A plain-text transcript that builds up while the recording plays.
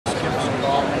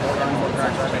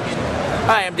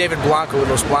Hi, I'm David Blanco with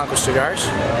Los Blancos Cigars.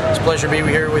 It's a pleasure to be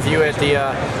here with you at the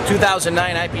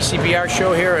 2009 IPCPR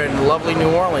show here in lovely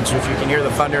New Orleans. If you can hear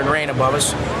the thunder and rain above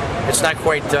us, it's not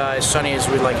quite as sunny as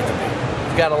we'd like it to be.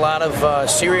 We've got a lot of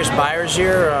serious buyers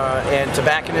here and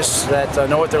tobacconists that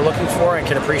know what they're looking for and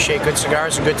can appreciate good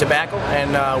cigars and good tobacco,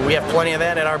 and we have plenty of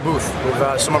that at our booth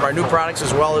with some of our new products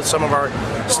as well as some of our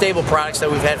stable products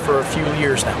that we've had for a few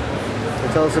years now. So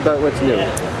tell us about what's new.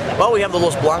 Well, we have the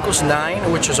Los Blancos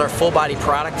Nine, which is our full-body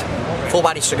product,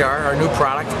 full-body cigar, our new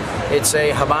product. It's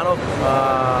a Habano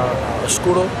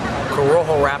Oscuro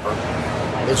Corojo wrapper.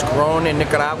 It's grown in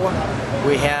Nicaragua.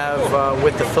 We have,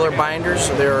 with the filler binders,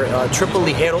 they're triple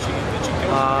ligero,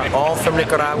 all from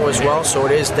Nicaragua as well, so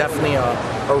it is definitely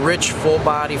a rich,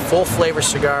 full-body, full-flavor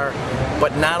cigar,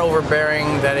 but not overbearing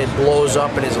that it blows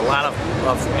up and is a lot of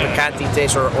picante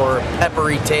taste or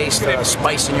peppery taste,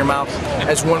 spice in your mouth,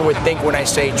 as one would think when I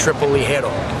say triple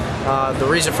ligero. The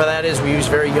reason for that is we use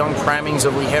very young primings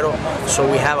of ligero, so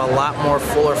we have a lot more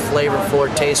fuller flavor, fuller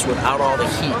taste without all the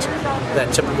heat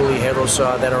that typical ligeros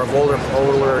that are of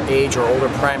older age or older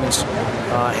primings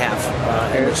have.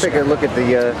 Let's take a look at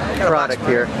the product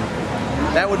here.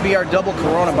 That would be our double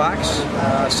Corona box,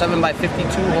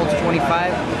 7x52, holds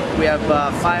 25. We have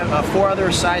 4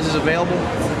 other sizes available: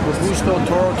 Robusto,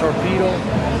 Toro, Torpedo,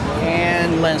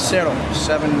 and Lancero,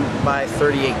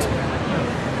 7x38.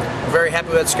 We're very happy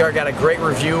with that cigar. Got a great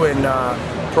review and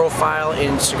profile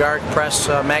in Cigar Press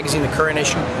magazine, the current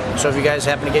issue. So if you guys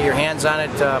happen to get your hands on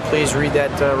it, please read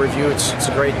that review. It's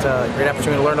a great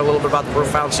opportunity to learn a little bit about the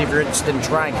profile and see if you're interested in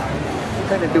trying it.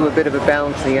 You kind of do a bit of a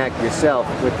balancing act yourself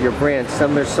with your brand.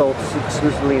 Some are sold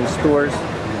exclusively in stores,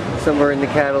 some are in the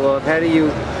catalog. How do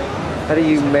you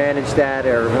manage that,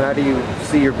 or how do you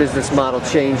see your business model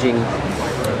changing?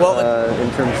 Well,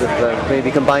 in terms of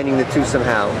maybe combining the two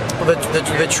somehow. Well,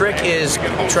 the trick is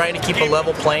trying to keep a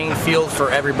level playing field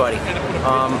for everybody.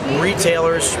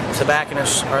 Retailers,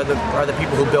 tobacconists are the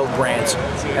people who build brands,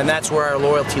 and that's where our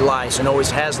loyalty lies and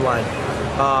always has lied.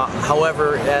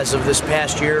 However, as of this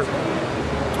past year,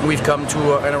 we've come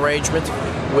to an arrangement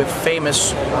with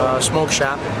Famous Smoke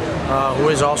Shop, who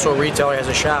is also a retailer, has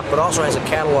a shop, but also has a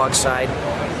catalog side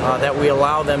that we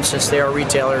allow them, since they are a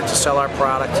retailer, to sell our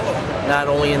product not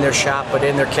only in their shop but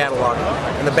in their catalog.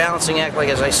 And the balancing act, like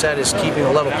as I said, is keeping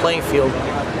a level playing field.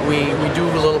 We do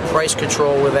a little price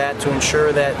control with that to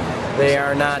ensure that they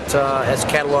are not, as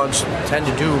catalogs tend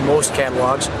to do, most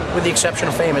catalogs, with the exception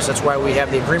of Famous, that's why we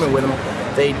have the agreement with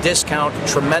them, they discount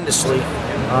tremendously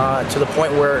to the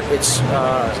point where it's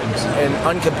an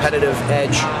uncompetitive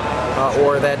edge,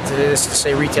 or that is to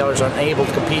say retailers are unable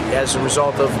to compete as a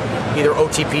result of either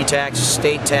OTP tax,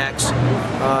 state tax,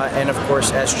 and of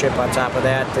course S-chip on top of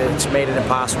that. It's made it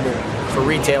impossible for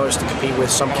retailers to compete with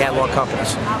some catalog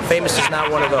companies. Famous is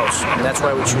not one of those, and that's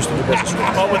why we choose to do business with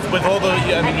them. Well, with all the,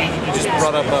 I mean, you just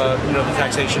brought up the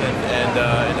taxation and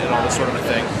all this sort of a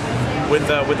thing. With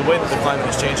the way that the climate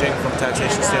is changing from a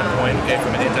taxation standpoint, okay,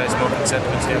 from an anti-smoking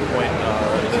sentiment standpoint,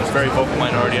 there's a very vocal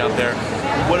minority out there.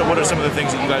 What are some of the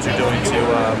things that you guys are doing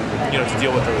to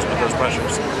deal with those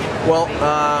pressures? Well,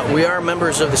 we are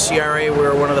members of the CRA.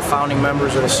 We're one of the founding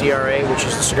members of the CRA, which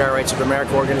is the Cigar Rights of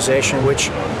America organization, which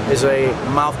is a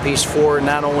mouthpiece for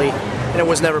not only, and it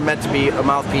was never meant to be a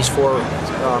mouthpiece for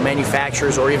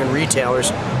manufacturers or even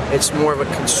retailers. It's more of a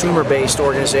consumer-based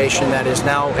organization that is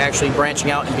now actually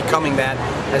branching out and becoming that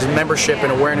as membership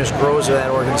and awareness grows of that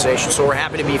organization. So we're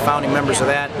happy to be founding members of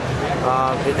that.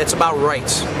 It's about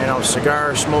rights. You know,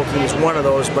 cigar smoking is one of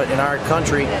those, but in our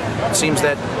country, it seems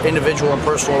that individual and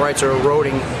personal rights are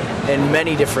eroding in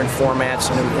many different formats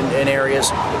and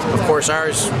areas. Of course,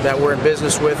 ours that we're in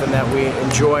business with and that we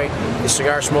enjoy is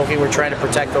cigar smoking. We're trying to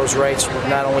protect those rights with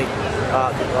not only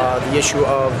the issue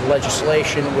of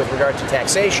legislation with regard to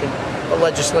taxation, but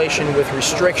legislation with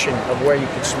restriction of where you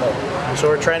can smoke. So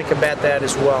we're trying to combat that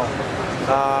as well.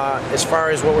 As far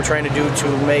as what we're trying to do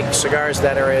to make cigars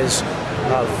that are as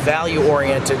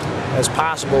value-oriented as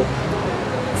possible,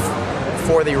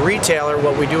 for the retailer,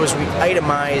 what we do is we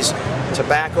itemize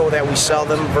tobacco that we sell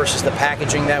them versus the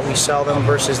packaging that we sell them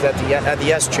versus the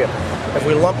S-chip. If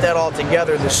we lump that all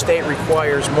together, the state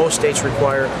requires, most states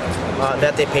require,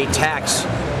 that they pay tax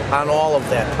on all of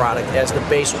that product as the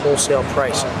base wholesale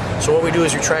price. So what we do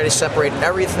is we try to separate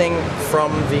everything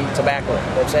from the tobacco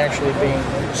that's actually being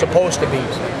supposed to be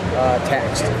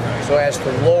taxed, so as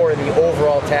to lower the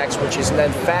overall tax, which is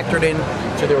then factored in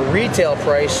to the retail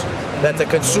price that the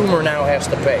consumer now has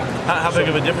to pay. How big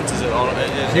of a difference is it on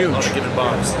a given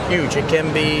box? Huge. It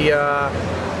can be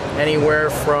anywhere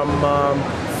from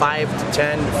 $5 to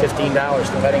 $10 to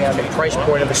 $15, depending on the price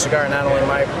point of the cigar. Not only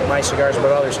my cigars,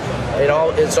 but others.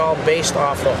 It's all based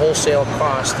off the wholesale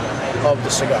cost of the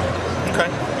cigar. Okay.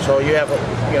 So you have,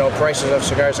 prices of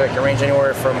cigars that can range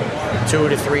anywhere from $2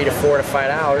 to $3 to $4 to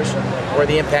 $5, where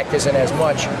the impact isn't as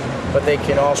much, but they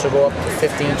can also go up to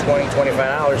 $15, $20,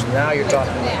 $25. Now you're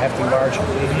talking a hefty margin.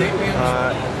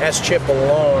 S-chip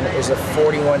alone is a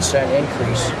 41-cent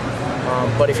increase,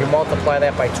 but if you multiply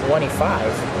that by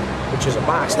 25, which is a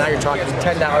box, now you're talking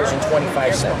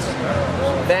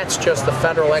 $10.25. That's just the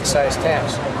federal excise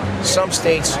tax. Some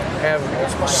states have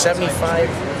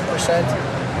 75%.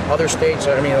 Other states,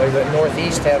 the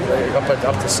Northeast have up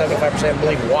to 75%. I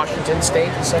believe Washington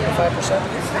State is 75%.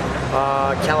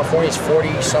 California is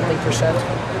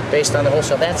 40-something% based on the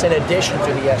wholesale. That's in addition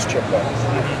to the S-chip bill.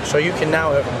 So you can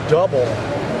now double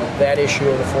that issue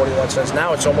of the 41 cents.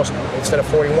 Now it's almost, instead of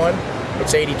 41,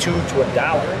 it's 82 to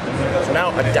 $1. So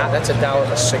now that's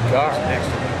 $1 a cigar,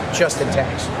 just in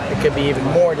tax. It could be even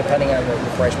more depending on the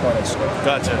price point of the cigar.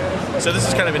 Gotcha. So this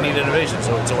is kind of a neat innovation.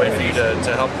 So it's a way for you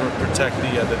to help protect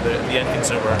the end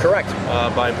consumer. Correct.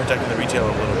 By protecting the retailer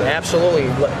a little bit. Absolutely.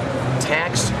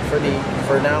 Tax for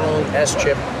not only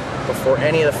S-chip, but for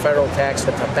any of the federal tax.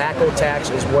 The tobacco tax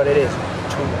is what it is.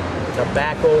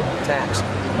 Tobacco tax,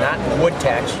 not wood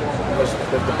tax, because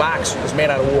the box is made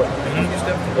out of wood.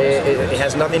 It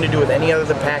has nothing to do with any other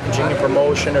the packaging and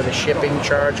promotion or the shipping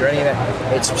charge or any of that.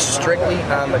 It's strictly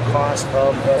on the cost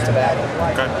of tobacco.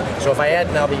 Okay. So if I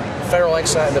add now the federal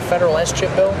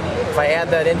S-chip bill, if I add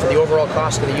that into the overall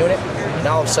cost of the unit,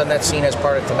 now all of a sudden that's seen as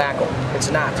part of tobacco. It's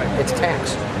not. It's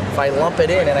tax. If I lump it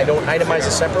in and I don't itemize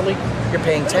it separately, you're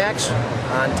paying tax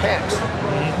on tax.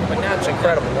 But now it's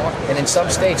incredible. And in some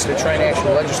states, they're trying to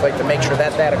actually legislate to make sure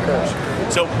that occurs.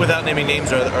 So without naming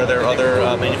names, are there other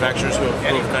manufacturers who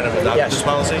have kind of adopted this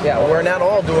policy? Yeah, we're not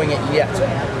all doing it yet,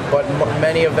 but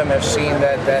many of them have seen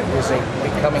that is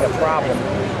becoming a problem,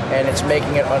 and it's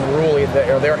making it unruly.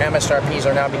 Their MSRPs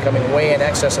are now becoming way in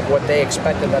excess of what they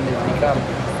expected them to become.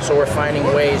 So we're finding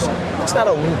ways. It's not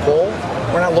a loophole.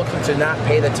 We're not looking to not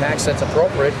pay the tax that's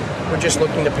appropriate. We're just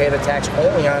looking to pay the tax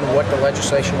only on what the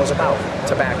legislation was about,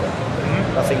 tobacco.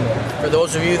 Nothing more. For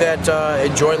those of you that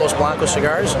enjoy Los Blancos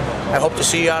cigars, I hope to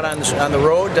see you out on the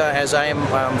road as I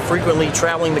am frequently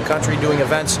traveling the country doing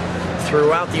events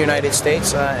throughout the United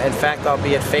States. In fact, I'll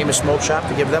be at Famous Smoke Shop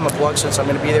to give them a plug since I'm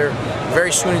going to be there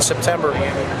very soon in September.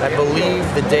 I believe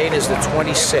the date is the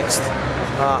 26th.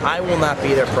 I will not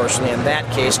be there personally in that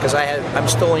case because I'm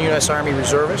still a U.S. Army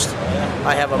reservist.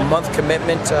 I have a month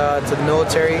commitment to the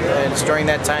military, and it's during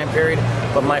that time period.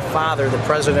 But my father, the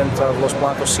president of Los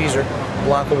Blancos, Caesar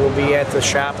Blanco, will be at the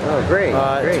shop. Oh, great!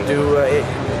 To do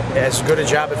as good a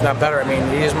job, if not better. I mean,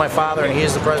 he is my father, and he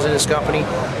is the president of this company.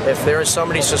 If there is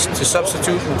somebody to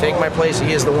substitute and take my place,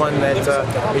 he is the one that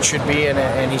it should be,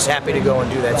 and he's happy to go and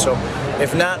do that. So,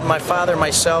 if not, my father,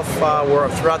 myself, we're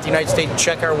throughout the United States.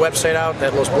 Check our website out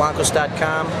at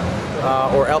losblancos.com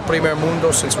or El Primer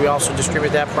Mundo, since we also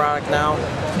distribute that product now.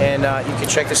 And you can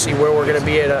check to see where we're going to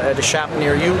be at a shop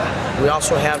near you. We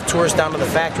also have tours down to the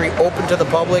factory open to the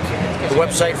public. The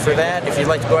website for that, if you'd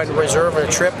like to go ahead and reserve a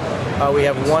trip, we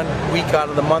have 1 week out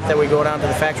of the month that we go down to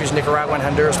the factories, Nicaragua and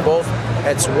Honduras both.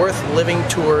 It's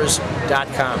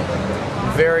worthlivingtours.com.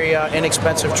 Very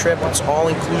inexpensive trip. It's all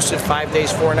inclusive, 5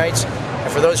 days, 4 nights.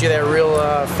 And for those of you that are real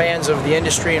fans of the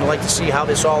industry and like to see how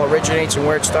this all originates and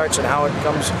where it starts and how it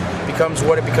becomes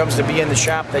what it becomes to be in the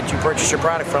shop that you purchase your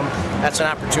product from, that's an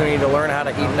opportunity to learn how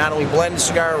to not only blend the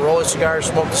cigar, roll a cigar,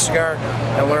 smoke the cigar,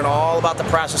 and learn all about the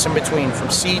process in between, from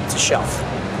seed to shelf.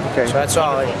 Okay. So that's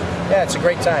all. Yeah, it's a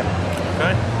great time.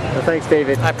 Okay. Well, thanks,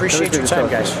 David. I appreciate your time,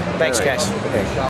 guys. Thanks, guys. Okay.